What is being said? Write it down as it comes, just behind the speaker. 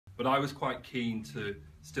But I was quite keen to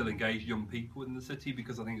still engage young people in the city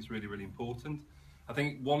because I think it's really, really important. I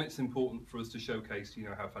think, one, it's important for us to showcase,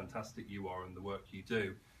 how fantastic you are and the work you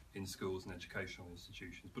do in schools and educational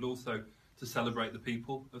institutions, but also to celebrate the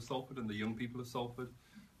people of Salford and the young people of Salford,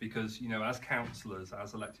 because, as councillors,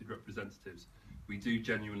 as elected representatives, we do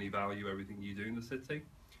genuinely value everything you do in the city.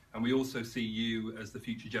 And we also see you as the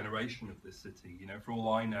future generation of this city. For all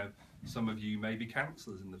I know, some of you may be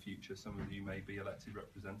councillors in the future, some of you may be elected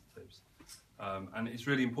representatives. And it's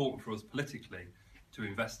really important for us politically to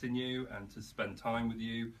invest in you and to spend time with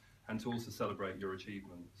you and to also celebrate your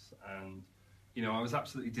achievements. And, I was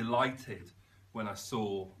absolutely delighted when I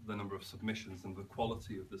saw the number of submissions and the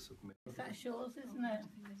quality of the submissions. That's yours, isn't it?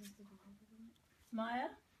 Maya?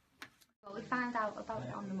 Well, we found out about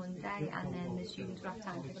it on the Monday, and then the students were at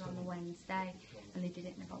timetable on the Wednesday, and they did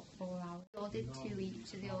it in about 4 hours. They all did 2 each,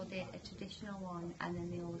 so they all did a traditional one, and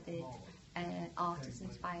then they all did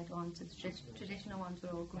artist-inspired ones. So the traditional ones were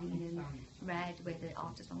all green and red, where the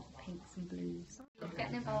artist ones were pinks and blues. Love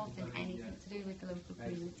getting involved in anything to do with the local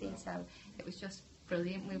community, so it was just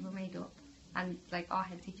brilliant. We were made up, and our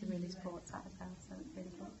head teacher really supports that as well, so it's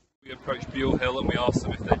really good. We approached Buell Hill and we asked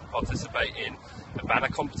them if they'd participate in a banner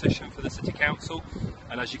competition for the City Council,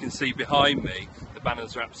 and as you can see behind me, the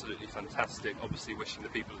banners are absolutely fantastic, obviously wishing the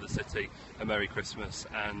people of the city a Merry Christmas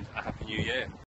and a Happy New Year.